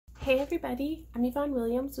Hey everybody, I'm Yvonne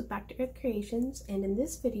Williams with Back to Earth Creations, and in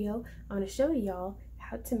this video I want to show y'all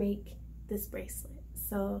how to make this bracelet.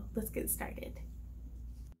 So let's get started.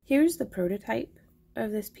 Here's the prototype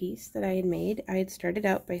of this piece that I had made. I had started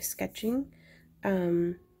out by sketching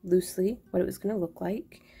loosely what it was going to look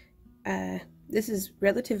like. This is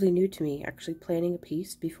relatively new to me, actually planning a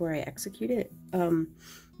piece before I execute it,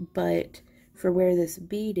 but for where this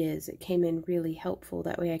bead is, it came in really helpful.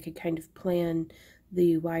 That way I could kind of plan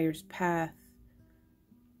the wire's path,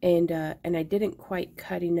 and I didn't quite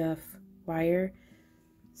cut enough wire,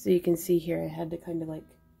 so you can see here I had to kind of like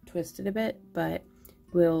twist it a bit, but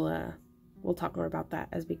we'll talk more about that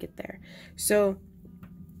as we get there. So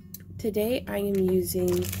today I am using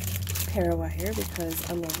Parawire because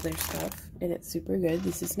I love their stuff and it's super good.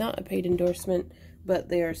 This is not a paid endorsement, but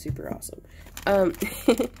they are super awesome.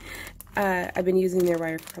 I've been using their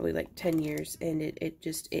wire for probably like 10 years, and it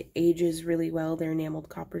ages really well. Their enameled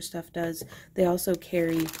copper stuff does. They also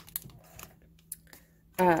carry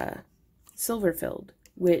silver filled,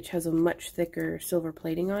 which has a much thicker silver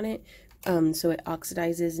plating on it, so it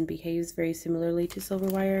oxidizes and behaves very similarly to silver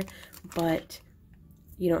wire, but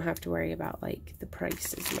you don't have to worry about like the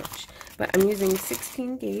price as much. But I'm using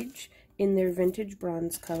 16 gauge in their vintage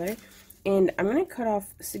bronze color, and I'm going to cut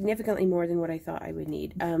off significantly more than what I thought I would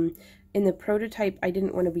need. In the prototype, I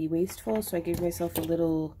didn't want to be wasteful, so I gave myself a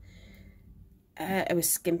little, I was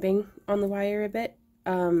skimping on the wire a bit,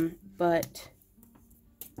 but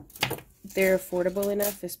they're affordable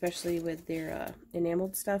enough, especially with their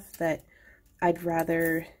enameled stuff, that I'd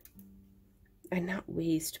rather, not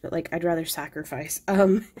waste, but like I'd rather sacrifice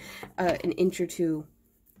an inch or two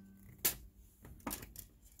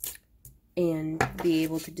and be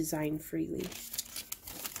able to design freely.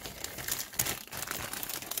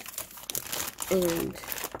 And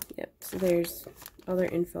yep, so there's all their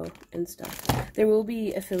info and stuff. There will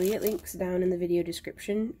be affiliate links down in the video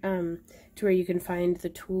description to where you can find the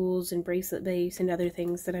tools and bracelet base and other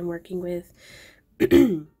things that I'm working with.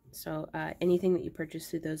 So anything that you purchase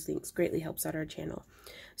through those links greatly helps out our channel.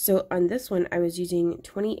 So on this one, I was using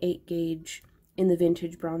 28 gauge in the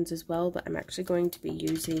vintage bronze as well, but I'm actually going to be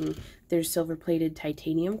using their silver plated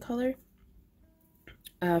titanium color.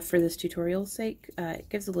 For this tutorial's sake. It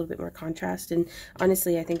gives a little bit more contrast, and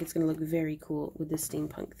honestly I think it's going to look very cool with the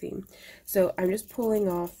steampunk theme. So I'm just pulling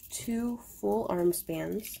off 2 full arm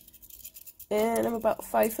spans, and I'm about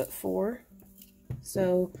 5'4",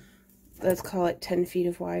 so let's call it 10 feet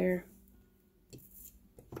of wire,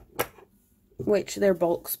 which they're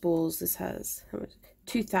bulk spools. This has how much?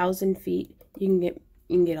 2,000 feet. You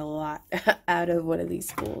can get a lot out of one of these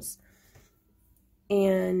spools.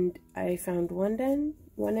 And I found one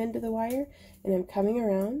end of the wire, and I'm coming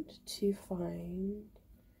around to find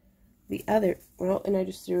the other. Well, and I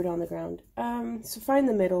just threw it on the ground. So find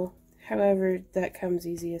the middle, however that comes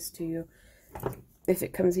easiest to you, if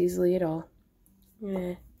it comes easily at all. I'm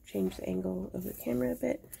gonna change the angle of the camera a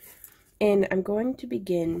bit, and I'm going to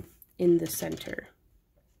begin in the center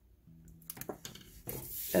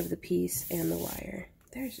of the piece and the wire.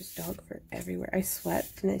 There's just dog fur everywhere. I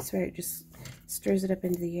swept, and I swear it just stirs it up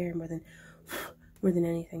into the air more than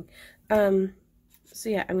anything. So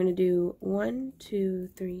yeah, I'm gonna do 1, 2,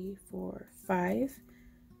 3, 4, 5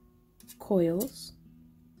 coils.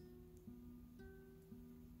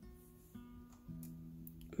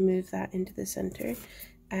 Move that into the center.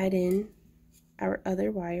 Add in our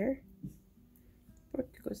other wire. Where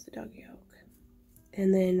goes the doggy hog?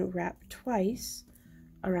 And then wrap twice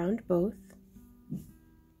around both.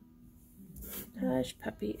 Hush,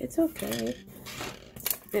 puppy, it's okay.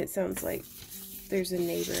 It sounds like there's a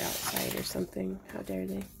neighbor outside or something. How dare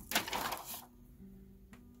they?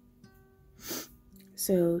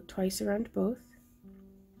 So twice around both.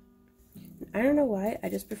 I don't know why, I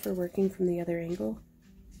just prefer working from the other angle.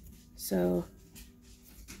 So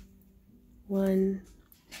 1,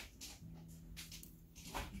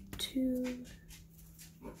 2,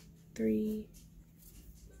 3,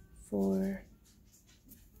 4,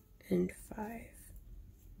 and 5.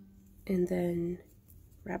 And then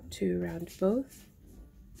wrap 2 around both.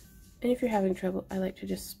 And if you're having trouble, I like to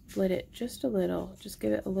just split it just a little, just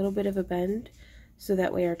give it a little bit of a bend, so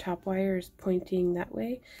that way our top wire is pointing that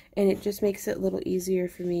way, and it just makes it a little easier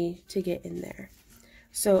for me to get in there.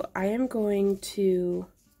 So I am going to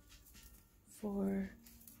 4,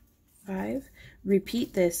 5,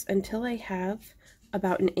 repeat this until I have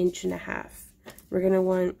about 1.5 inches. We're going to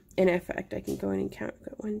want, and in fact I can go in and count. I've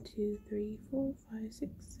got 1, 2, 3, 4, 5,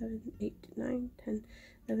 6, 7, 8, 9, 10,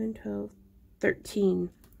 11, 12, 13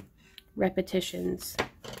 repetitions.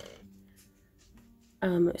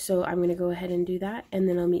 So I'm going to go ahead and do that, and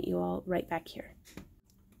then I'll meet you all right back here.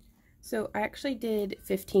 So I actually did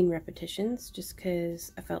 15 repetitions just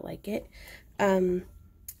because I felt like it. And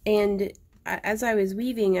as I was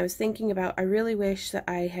weaving, I was thinking about, I really wish that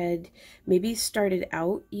I had maybe started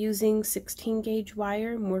out using 16 gauge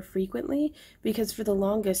wire more frequently, because for the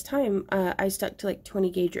longest time I stuck to like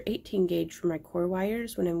 20 gauge or 18 gauge for my core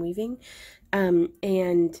wires when I'm weaving,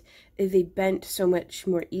 and they bent so much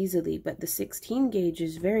more easily. But the 16 gauge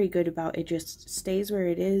is very good about it, just stays where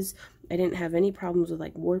it is. I didn't have any problems with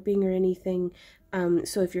like warping or anything.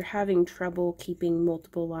 So if you're having trouble keeping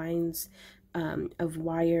multiple lines of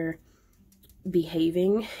wire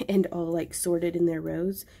behaving and all like sorted in their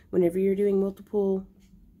rows whenever you're doing multiple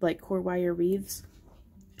like core wire weaves,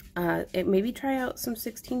 maybe try out some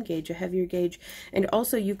 16 gauge, a heavier gauge. And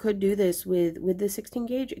also you could do this with the 16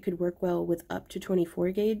 gauge. It could work well with up to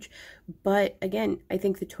 24 gauge, but again, I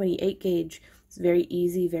think the 28 gauge is very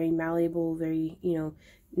easy, very malleable, very, you know,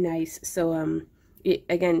 nice. So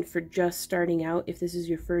again, for just starting out, if this is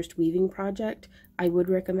your first weaving project, I would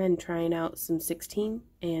recommend trying out some 16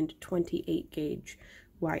 and 28 gauge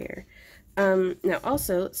wire. Now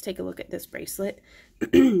also, let's take a look at this bracelet.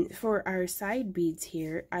 For our side beads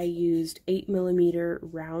here, I used 8mm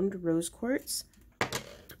round rose quartz.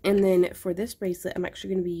 And then for this bracelet, I'm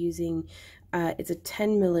actually going to be using, it's a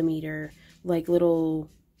 10mm, like little,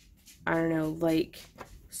 I don't know, like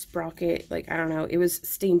sprocket, like, I don't know, it was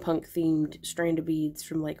steampunk themed strand of beads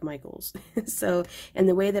from like Michael's. So, and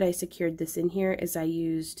the way that I secured this in here is I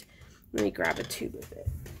used, let me grab a tube of it,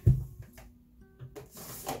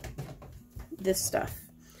 this stuff,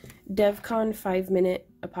 DevCon 5-minute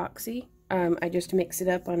epoxy. I just mix it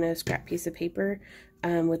up on a scrap piece of paper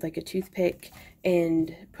with like a toothpick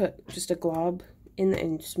and put just a glob in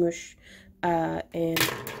and smush and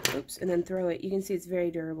oops, and then throw it. You can see it's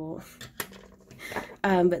very durable.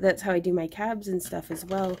 But that's how I do my cabs and stuff as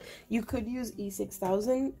well. You could use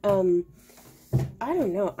E6000. I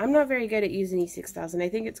don't know. I'm not very good at using E6000. I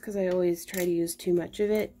think it's because I always try to use too much of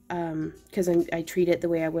it, because I treat it the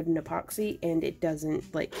way I would an epoxy, and it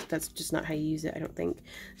doesn't, like, that's just not how you use it, I don't think.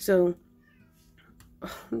 So,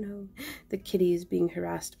 oh no, the kitty is being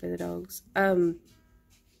harassed by the dogs.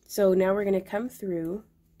 So now we're going to come through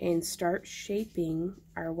and start shaping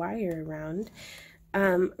our wire around.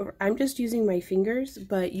 I'm just using my fingers,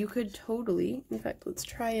 but you could totally, in fact, let's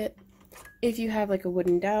try it. If you have like a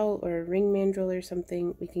wooden dowel or a ring mandrel or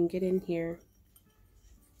something, we can get in here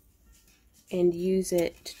and use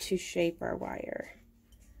it to shape our wire.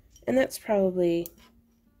 And that's probably,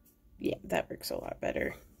 yeah, that works a lot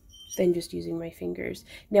better than just using my fingers.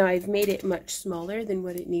 Now I've made it much smaller than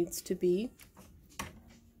what it needs to be,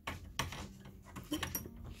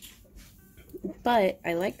 but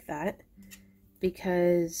I like that,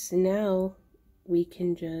 because now we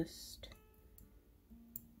can just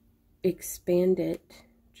expand it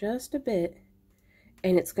just a bit,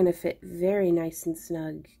 and it's going to fit very nice and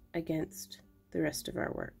snug against the rest of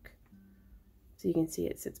our work. So you can see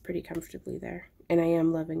it sits pretty comfortably there, and I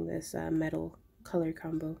am loving this metal color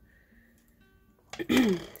combo.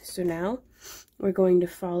 So now we're going to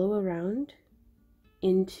follow around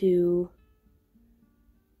into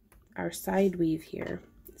our side weave here.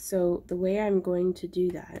 So the way I'm going to do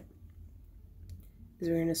that is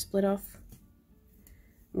we're going to split off.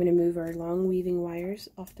 I'm going to move our long weaving wires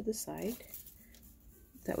off to the side.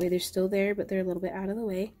 That way they're still there, but they're a little bit out of the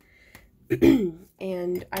way.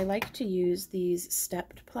 And I like to use these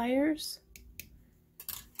stepped pliers.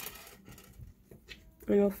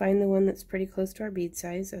 And we'll find the one that's pretty close to our bead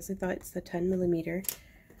size, as I thought it's the 10mm.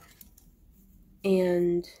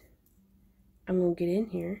 And I'm going to get in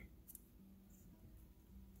here,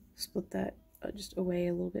 split that just away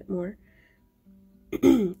a little bit more.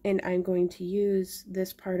 And I'm going to use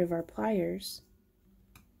this part of our pliers.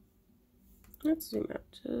 Let's zoom out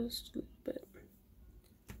just a little bit.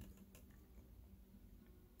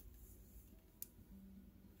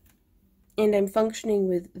 And I'm functioning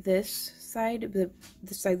with this side, the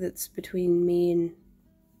side that's between me and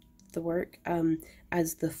the work,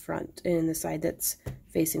 as the front, and the side that's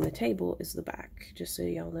facing the table is the back, just so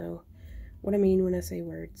y'all know what I mean when I say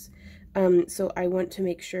words. So I want to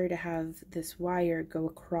make sure to have this wire go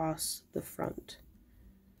across the front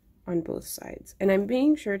on both sides. And I'm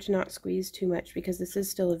being sure to not squeeze too much, because this is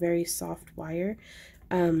still a very soft wire,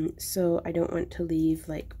 so I don't want to leave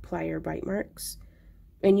like plier bite marks.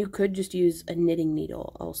 And you could just use a knitting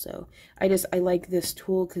needle also. I like this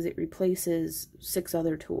tool because it replaces 6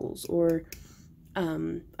 other tools. Or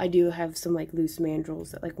I do have some like loose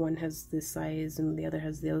mandrels that like one has this size and the other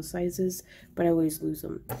has those sizes, but I always lose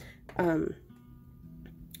them.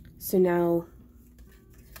 So now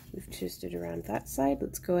We've twisted around that side.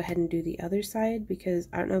 Let's go ahead and do the other side, because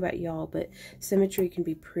I don't know about y'all, but symmetry can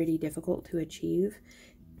be pretty difficult to achieve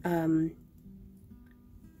in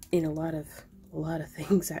a lot of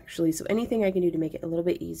things, actually. So anything I can do to make it a little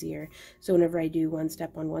bit easier. So whenever I do one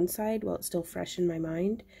step on one side while it's still fresh in my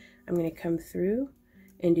mind, I'm going to come through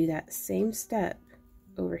and do that same step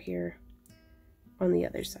over here on the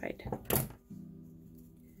other side.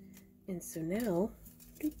 And so now,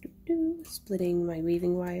 splitting my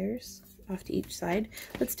weaving wires off to each side.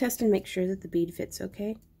 Let's test and make sure that the bead fits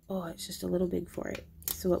okay. Oh, it's just a little big for it.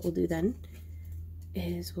 So what we'll do then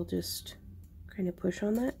is we'll just kind of push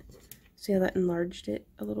on that. See how that enlarged it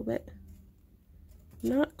a little bit?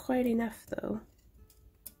 Not quite enough though.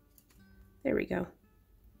 There we go.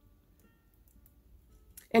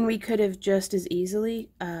 And we could have just as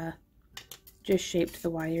easily just shaped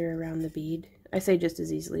the wire around the bead. I say just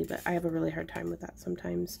as easily, but I have a really hard time with that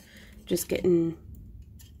sometimes. Just getting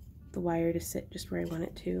the wire to sit just where I want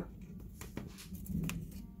it to.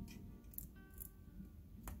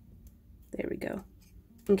 There we go.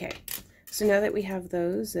 Okay, so now that we have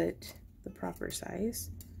those at the proper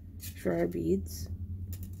size for our beads,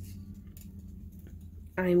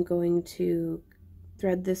 I'm going to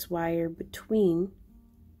thread this wire between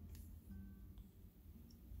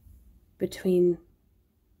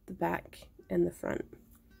the back and the front.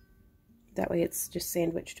 That way it's just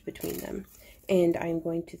sandwiched between them. And I'm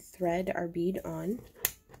going to thread our bead on.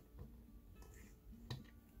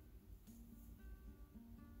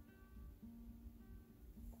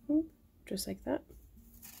 Just like that.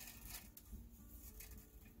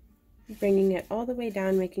 Bringing it all the way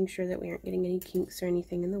down, making sure that we aren't getting any kinks or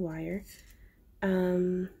anything in the wire.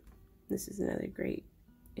 This is another great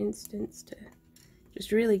instance to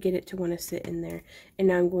just really get it to want to sit in there. And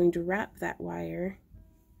now I'm going to wrap that wire,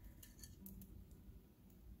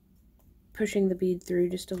 pushing the bead through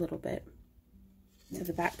just a little bit to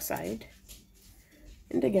the back side.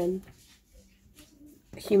 And again,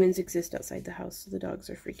 humans exist outside the house, so the dogs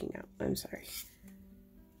are freaking out. I'm sorry.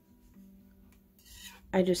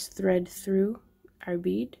 I just thread through our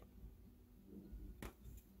bead.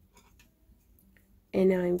 And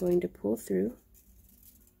now I'm going to pull through.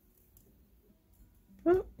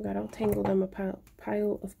 Oh, got all tangled on my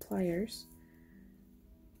pile of pliers.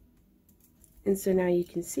 And so now you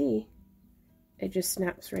can see it just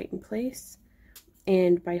snaps right in place.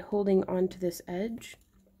 And by holding onto this edge,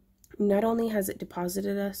 not only has it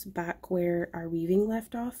deposited us back where our weaving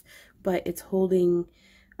left off, but it's holding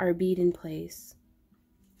our bead in place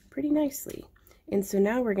pretty nicely. And so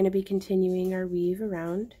now we're going to be continuing our weave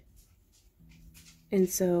around. And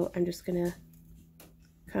so I'm just going to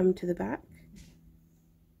come to the back.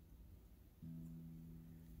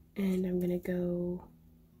 And I'm going to go,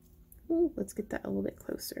 ooh, let's get that a little bit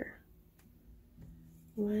closer.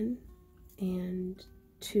 1 and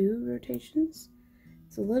 2 rotations.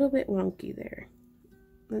 It's a little bit wonky there.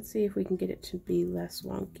 Let's see if we can get it to be less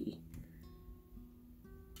wonky.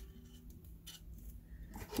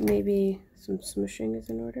 Maybe some smushing is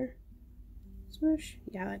in order. Smush.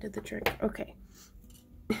 Yeah, that did the trick. Okay.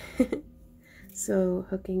 So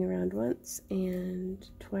hooking around once and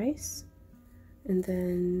twice. And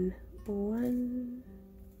then 1,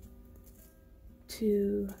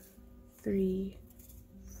 2, 3,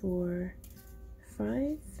 4,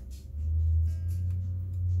 5.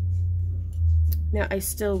 Now I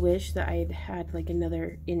still wish that I'd had like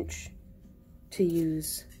another inch to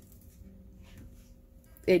use.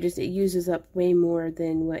 It uses up way more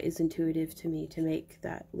than what is intuitive to me to make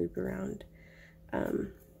that loop around.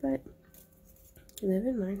 But live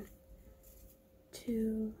and learn.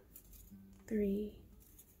 2, 3,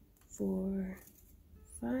 4,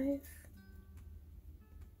 5.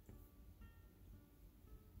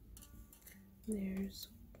 There's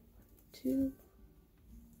 2.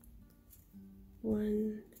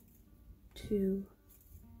 1, 2,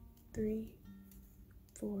 3,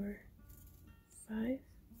 4, 5.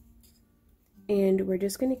 And we're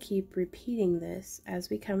just going to keep repeating this as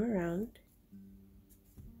we come around,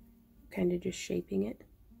 kind of just shaping it.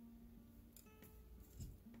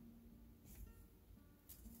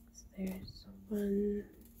 So there's 1,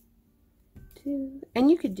 2, and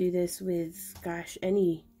you could do this with, gosh,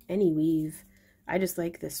 any weave. I just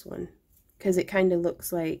like this one because it kind of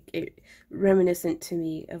looks like it, reminiscent to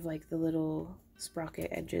me of like the little sprocket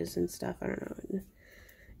edges and stuff. I don't know.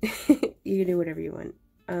 You can do whatever you want.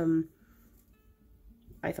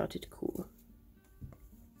 I thought it cool.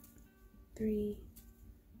 3,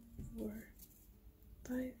 4,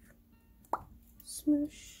 5.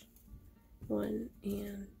 Smoosh. 1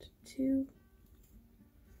 and 2.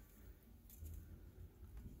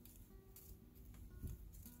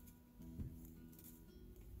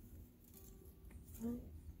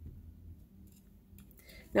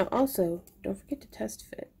 Now also, don't forget to test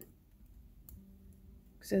fit.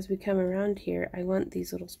 Because as we come around here, I want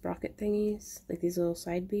these little sprocket thingies, like these little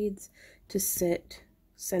side beads, to sit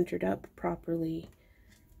centered up properly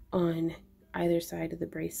on either side of the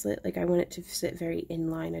bracelet. Like I want it to sit very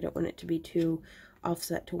in line. I don't want it to be too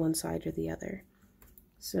offset to one side or the other.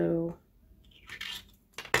 So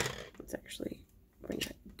let's actually bring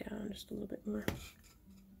that down just a little bit more.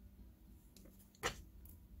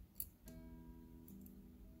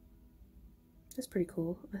 That's pretty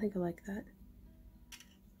cool. I think I like that.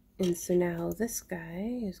 And so now this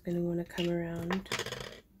guy is going to want to come around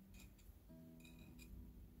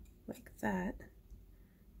like that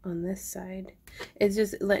on this side. It's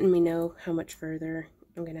just letting me know how much further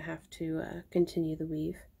I'm going to have to continue the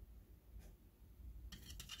weave.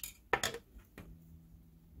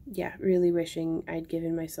 Yeah, really wishing I'd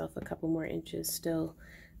given myself a couple more inches still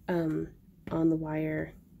on the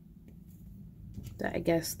wire, I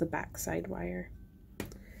guess the backside wire.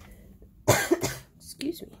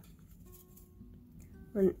 Excuse me.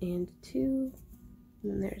 1 and 2,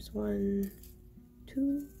 and then there's 1,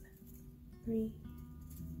 2, 3,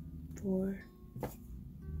 4,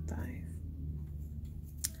 5.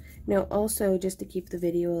 Now also, just to keep the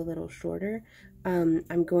video a little shorter,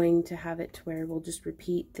 I'm going to have it to where we'll just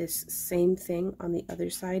repeat this same thing on the other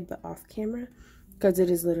side but off camera, because it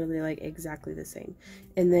is literally like exactly the same.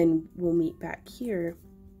 And then we'll meet back here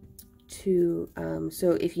to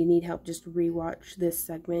so if you need help, just rewatch this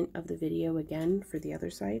segment of the video again for the other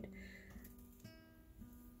side,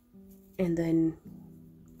 and then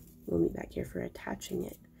we'll meet back here for attaching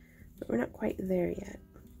it. But we're not quite there yet.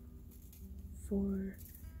 4,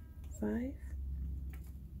 5.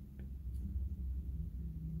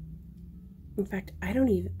 In fact, I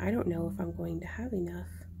don't know if I'm going to have enough.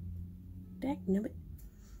 Dang, no, but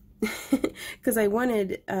because I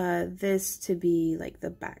wanted this to be like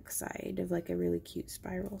the back side of like a really cute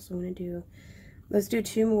spiral. So I'm gonna let's do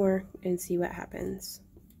 2 more and see what happens.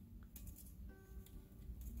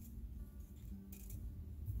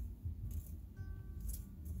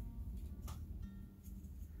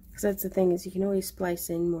 Because that's the thing, is you can always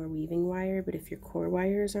splice in more weaving wire, but if your core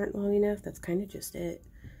wires aren't long enough, that's kind of just it.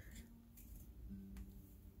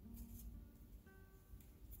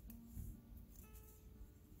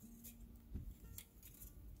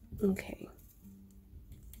 Okay.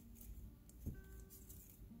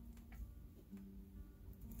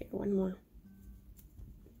 Okay, 1 more.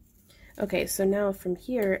 Okay, so now from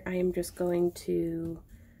here, I am just going to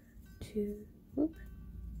 3,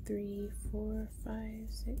 4, 5,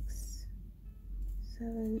 6,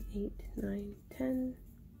 7, 8, 9, 10.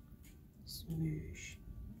 Smoosh.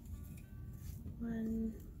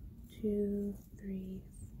 1, 2, 3,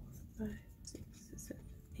 4, 5, 6, 7,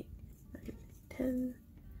 8, 9, 10.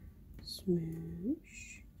 Smoosh.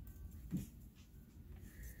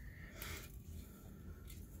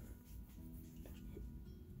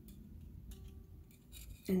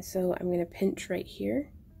 And so I'm going to pinch right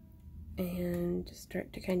here and just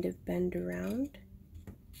start to kind of bend around.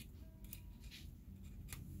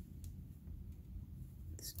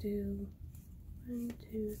 Let's do 1,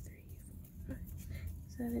 2, 3, 4, 5,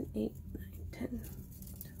 7, 8, 9, 10, 12,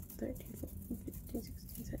 13, 14, 15,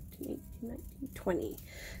 16, 17, 18, 19, 20.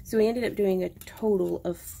 So we ended up doing a total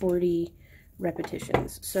of 40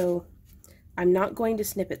 repetitions. So I'm not going to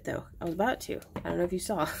snip it though. I was about to. I don't know if you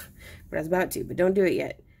saw, but I was about to, but don't do it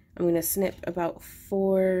yet. I'm going to snip about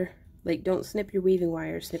 4, like don't snip your weaving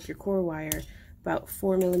wire, snip your core wire about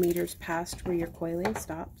 4 millimeters past where your coiling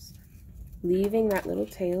stops, leaving that little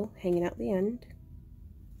tail hanging out the end.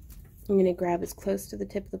 I'm going to grab as close to the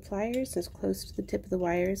tip of the pliers, as close to the tip of the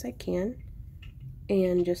wire as I can,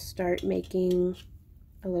 and just start making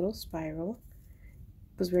a little spiral,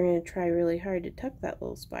 because we're going to try really hard to tuck that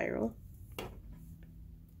little spiral.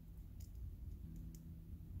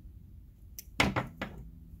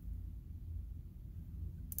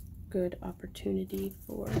 Good opportunity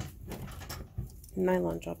for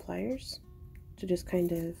nylon jaw pliers to just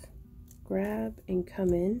kind of grab and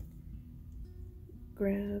come in.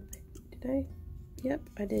 Grab, did I? Yep,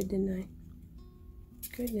 I did, didn't I?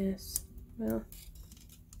 Goodness. Well,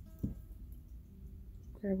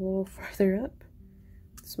 grab a little farther up,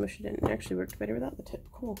 smush it in. It actually worked better without the tip.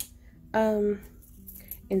 Cool. And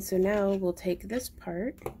so now we'll take this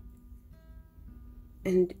part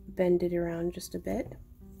and bend it around just a bit,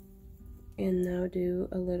 and now do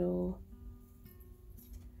a little.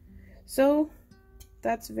 So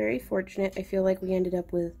that's very fortunate. I feel like we ended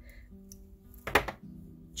up with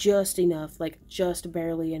just enough, like just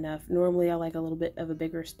barely enough. Normally I like a little bit of a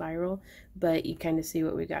bigger spiral, but you kind of see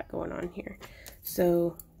what we got going on here.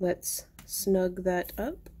 So let's snug that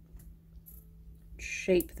up,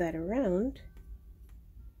 shape that around.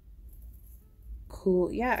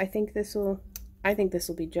 Cool. Yeah, I think this will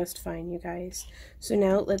be just fine, you guys. So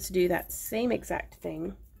now let's do that same exact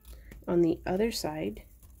thing on the other side.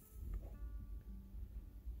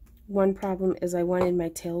 One problem is I wanted my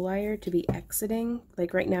tail wire to be exiting.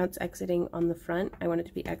 Like right now it's exiting on the front. I want it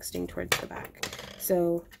to be exiting towards the back.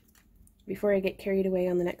 So before I get carried away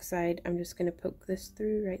on the next side, I'm just going to poke this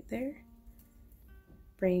through right there.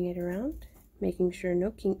 Bring it around, making sure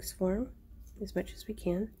no kinks form as much as we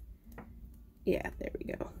can. Yeah, there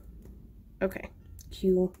we go. Okay,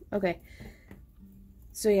 cool. Okay.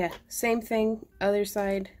 So yeah, same thing, other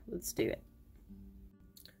side, let's do it.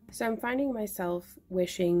 So I'm finding myself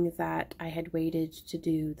wishing that I had waited to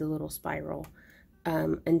do the little spiral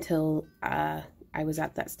until I was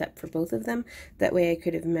at that step for both of them. That way I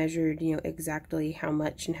could have measured, you know, exactly how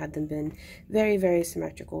much and had them been very, very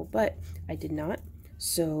symmetrical, but I did not.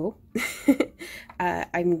 So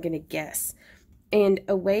I'm gonna guess. And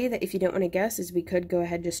a way that if you don't want to guess is we could go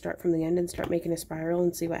ahead, just start from the end and start making a spiral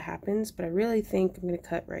and see what happens, but I really think I'm gonna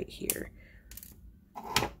cut right here.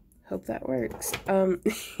 Hope that works.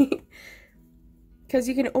 Because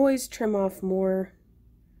you can always trim off more,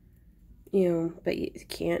 you know, but you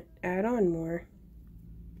can't add on more.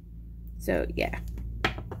 So yeah,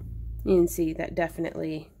 you can see that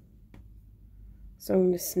definitely. So I'm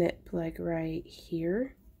going to snip like right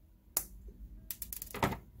here.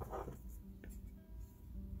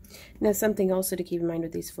 Now something also to keep in mind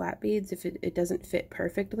with these flat beads, if it doesn't fit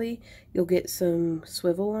perfectly, you'll get some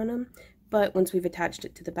swivel on them. But once we've attached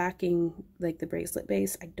it to the backing, like the bracelet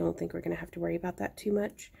base, I don't think we're going to have to worry about that too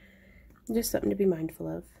much. Just something to be mindful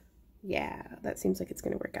of. Yeah, that seems like it's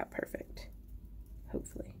going to work out perfect.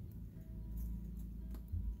 Hopefully.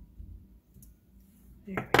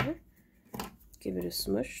 There we are. Give it a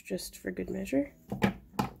smush just for good measure.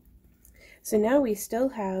 So now we still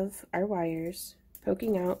have our wires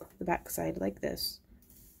poking out the back side like this.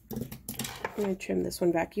 I'm going to trim this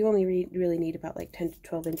one back. You only really need about like 10 to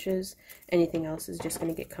 12 inches. Anything else is just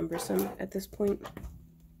going to get cumbersome at this point.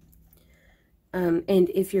 And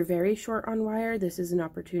if you're very short on wire, this is an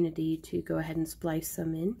opportunity to go ahead and splice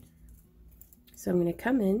some in. So I'm going to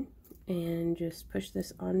come in and just push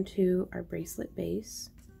this onto our bracelet base.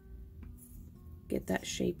 Get that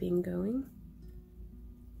shaping going.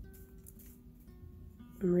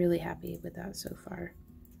 I'm really happy with that so far.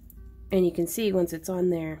 And you can see once it's on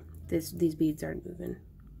there, these beads aren't moving.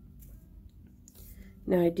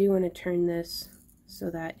 Now I do want to turn this so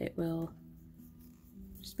that it will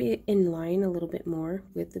just be in line a little bit more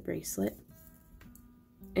with the bracelet.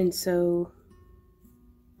 And so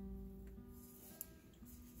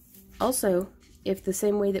also, if the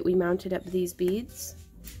same way that we mounted up these beads,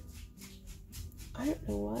 I don't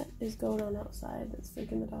know what is going on outside that's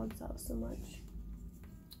freaking the dogs out so much.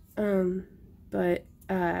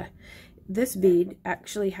 This bead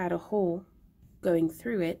actually had a hole going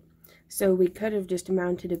through it, so we could have just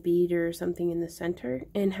mounted a bead or something in the center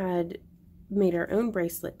and had made our own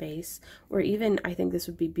bracelet base, or even I think this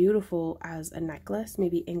would be beautiful as a necklace,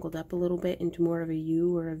 maybe angled up a little bit into more of a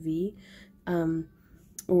U or a V,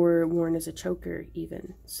 or worn as a choker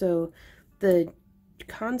even. So the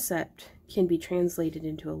concept can be translated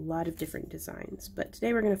into a lot of different designs, but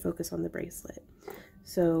today we're going to focus on the bracelet.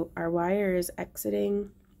 So our wire is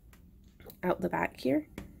exiting out the back here,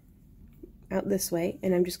 out this way,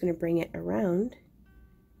 and I'm just going to bring it around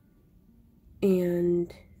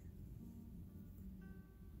and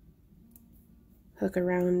hook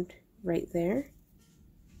around right there,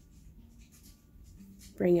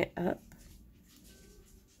 bring it up,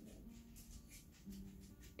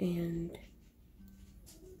 and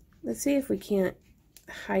let's see if we can't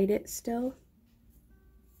hide it still,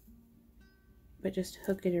 but just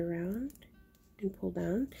hook it around and pull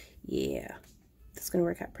down. Yeah, that's gonna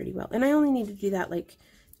work out pretty well. And I only need to do that like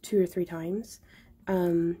 2 or 3 times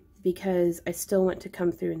because I still want to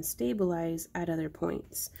come through and stabilize at other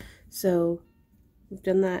points. So we've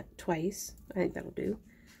done that twice. I think that'll do.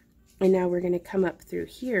 And now we're gonna come up through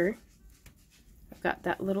here. I've got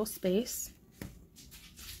that little space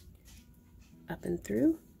up and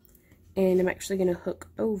through, and I'm actually gonna hook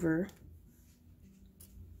over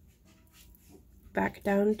back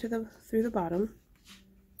down to through the bottom.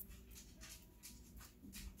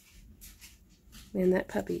 Man, that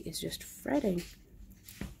puppy is just fretting.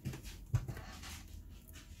 I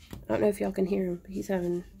don't know if y'all can hear him, but he's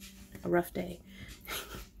having a rough day.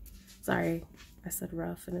 Sorry, I said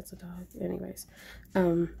rough and it's a dog. Anyways,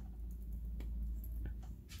 if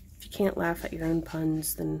you can't laugh at your own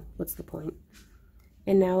puns, then what's the point?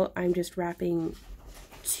 And now I'm just wrapping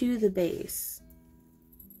to the base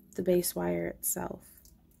wire itself.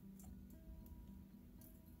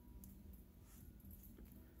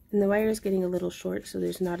 And the wire is getting a little short, so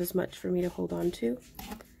there's not as much for me to hold on to.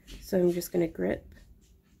 So I'm just going to grip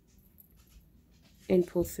and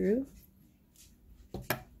pull through,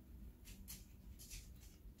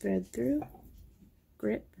 thread through,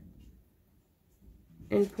 grip,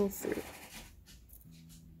 and pull through.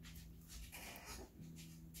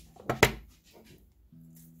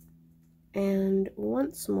 And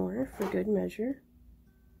once more for good measure.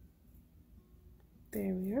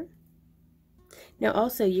 There we are. Now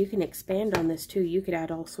also you can expand on this too. You could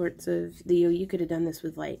add all sorts of, you could have done this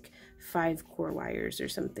with like 5 core wires or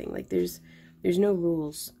something. Like there's no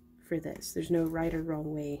rules for this. There's no right or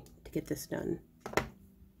wrong way to get this done.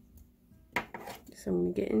 So I'm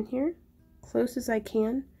going to get in here close as I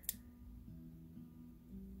can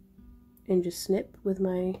and just snip with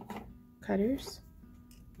my cutters.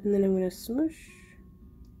 And then I'm going to smoosh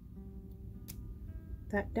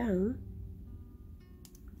that down.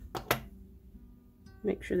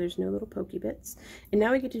 Make sure there's no little pokey bits. And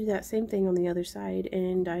now we get to do that same thing on the other side,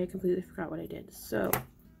 and I completely forgot what I did. So,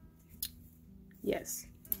 yes.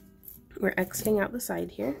 We're exiting out the side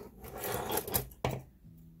here.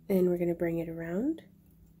 And we're going to bring it around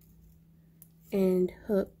and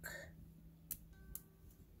hook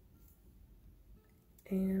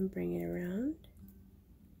and bring it around.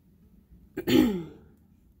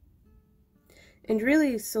 And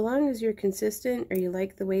really, so long as you're consistent or you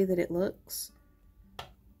like the way that it looks,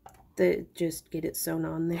 just get it sewn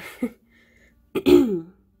on there. There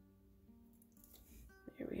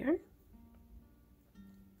we are.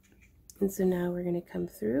 And so now we're going to come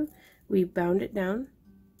through. We bound it down.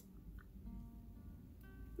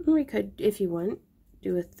 We could, if you want,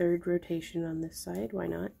 do a 3rd rotation on this side. Why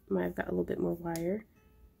not? I've got a little bit more wire.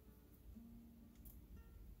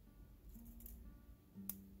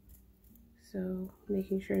 So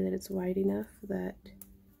making sure that it's wide enough that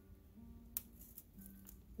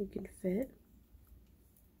we can fit.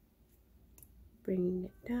 Bringing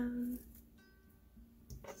it down.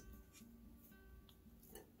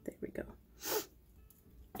 There we go.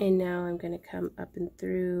 And now I'm going to come up and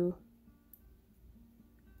through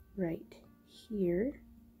right here.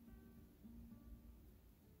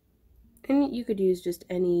 And you could use just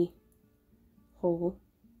any hole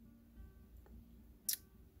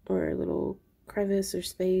or a little crevice or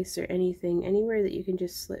space or anything, anywhere that you can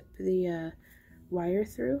just slip the wire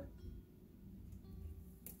through.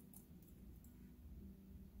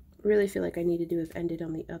 Really feel like I need to have ended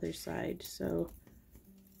on the other side, so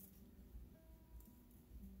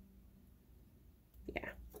yeah,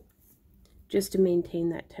 just to maintain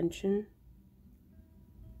that tension.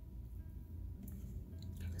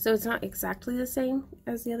 So it's not exactly the same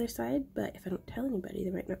as the other side, but if I don't tell anybody,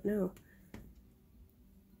 they might not know.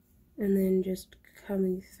 And then just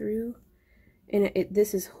coming through, and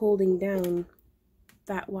this is holding down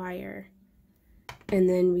that wire, and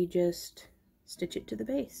then we just stitch it to the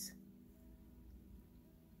base.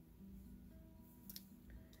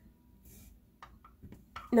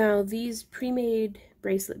 Now these pre-made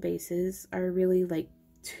bracelet bases are really like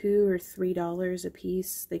 $2 or $3 a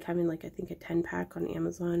piece. They come in like, I think, a 10-pack on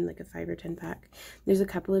Amazon, like a 5 or 10 pack. There's a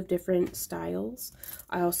couple of different styles.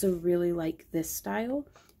 I also really like this style,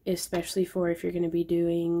 especially for if you're going to be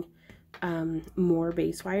doing more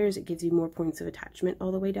base wires. It gives you more points of attachment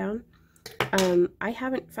all the way down. I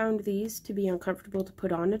haven't found these to be uncomfortable to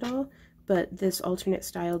put on at all, but this alternate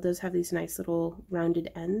style does have these nice little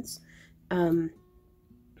rounded ends.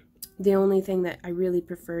 The only thing that I really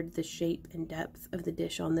preferred the shape and depth of the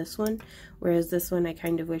dish on this one, whereas this one I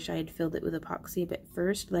kind of wish I had filled it with epoxy a bit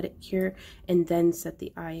first, let it cure, and then set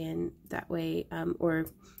the eye in that way, or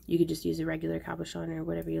you could just use a regular cabochon or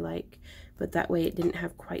whatever you like, but that way it didn't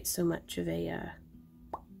have quite so much of a,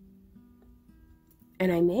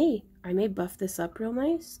 and I may buff this up real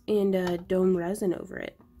nice and dome resin over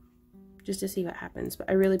it, just to see what happens, but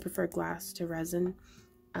I really prefer glass to resin.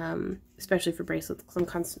 Especially for bracelets, because I'm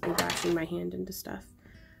constantly bashing my hand into stuff.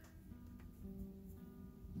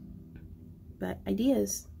 But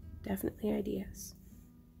ideas, definitely ideas.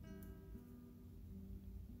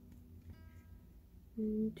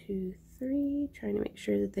 1, 2, 3, trying to make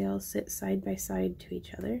sure that they all sit side by side to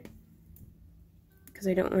each other, because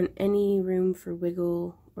I don't want any room for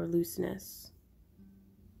wiggle or looseness.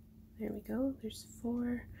 There we go, there's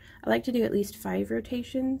 4. I like to do at least 5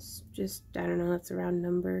 rotations, just, I don't know, that's a round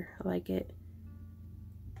number, I like it.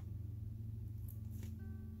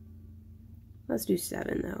 Let's do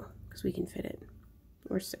 7 though, because we can fit it.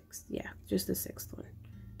 Or 6, yeah, just the 6th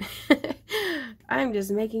one. I'm just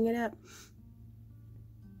making it up.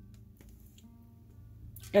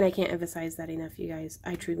 And I can't emphasize that enough, you guys.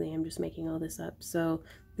 I truly am just making all this up. So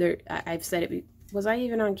there, I've said it. Was I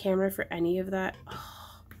even on camera for any of that?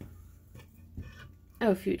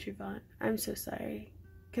 Oh, future Vaughn, I'm so sorry,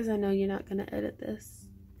 because I know you're not gonna edit this.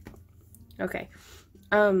 Okay.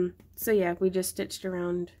 So yeah, we just stitched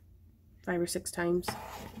around 5 or 6 times.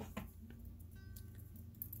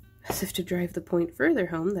 As if to drive the point further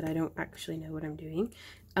home that I don't actually know what I'm doing.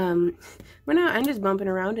 Well, no, I'm just bumping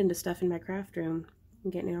around into stuff in my craft room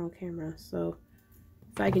and getting it on camera. So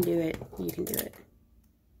if I can do it, you can do it.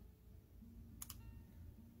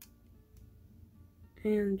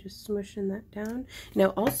 And just smushing that down. Now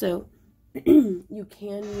also, you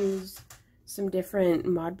can use some different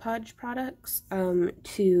Mod Podge products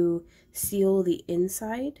to seal the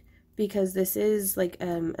inside, because this is like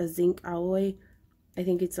a zinc alloy. I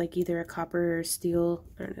think it's like either a copper or steel.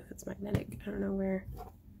 I don't know if it's magnetic. I don't know where.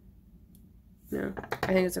 No,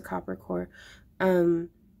 I think it's a copper core.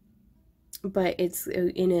 But it's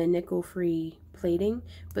in a nickel-free plating.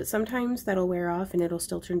 But sometimes that'll wear off and it'll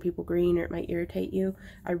still turn people green, or it might irritate you.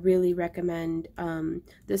 I really recommend,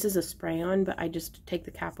 this is a spray-on, but I just take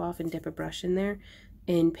the cap off and dip a brush in there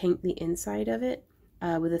and paint the inside of it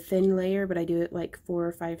with a thin layer, but I do it like 4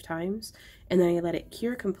 or 5 times. And then I let it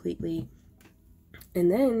cure completely. And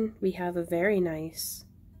then we have a very nice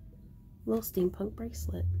little steampunk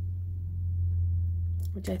bracelet,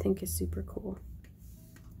 which I think is super cool.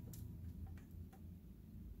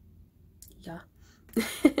 Yeah.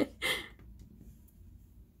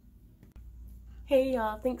 Hey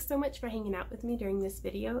y'all, thanks so much for hanging out with me during this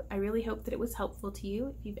video. I really hope that it was helpful to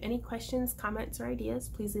you. If you have any questions, comments, or ideas,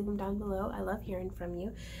 please leave them down below. I love hearing from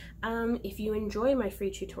you. If you enjoy my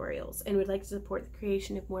free tutorials and would like to support the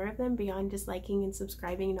creation of more of them beyond just liking and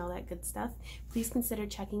subscribing and all that good stuff, please consider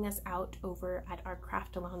checking us out over at our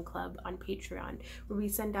Craft Along Club on Patreon, where we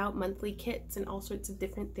send out monthly kits and all sorts of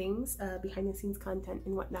different things, behind the scenes content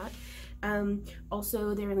and whatnot.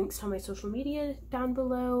 Also, there are links to all my social media down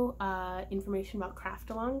below, information about Craft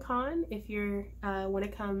Along Con if you want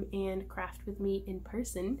to come and craft with me in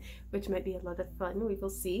person, which might be a lot of fun. We will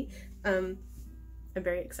see. I'm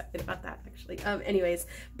very excited about that, actually. Anyways,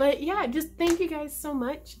 but yeah, just thank you guys so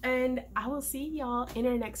much, and I will see y'all in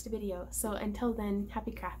our next video. So until then,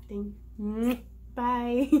 happy crafting.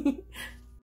 Bye.